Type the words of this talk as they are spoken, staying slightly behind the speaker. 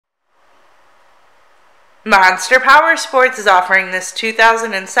Monster Powersports is offering this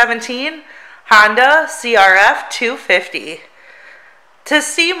 2017 Honda CRF250. To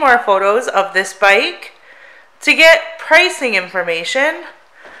see more photos of this bike, to get pricing information,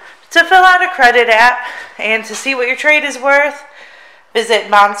 to fill out a credit app, and to see what your trade is worth, visit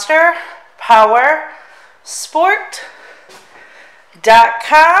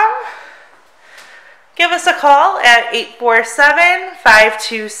monsterpowersport.com. Give us a call at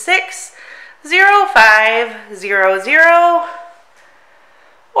 847-526-0500,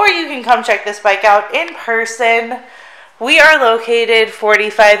 or you can come check this bike out in person. We are located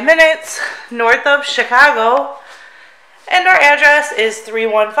 45 minutes north of Chicago, and our address is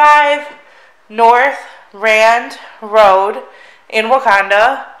 315 North Rand Road in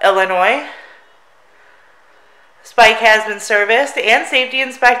Wauconda, Illinois. This bike has been serviced and safety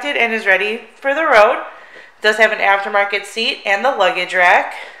inspected and is ready for the road. It does have an aftermarket seat and the luggage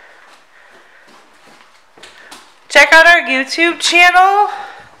rack. Check out our YouTube channel.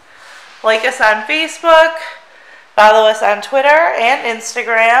 Like us on Facebook. Follow us on Twitter and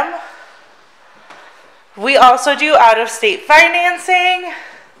Instagram. We also do out-of-state financing.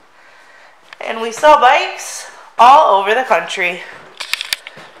 And we sell bikes all over the country.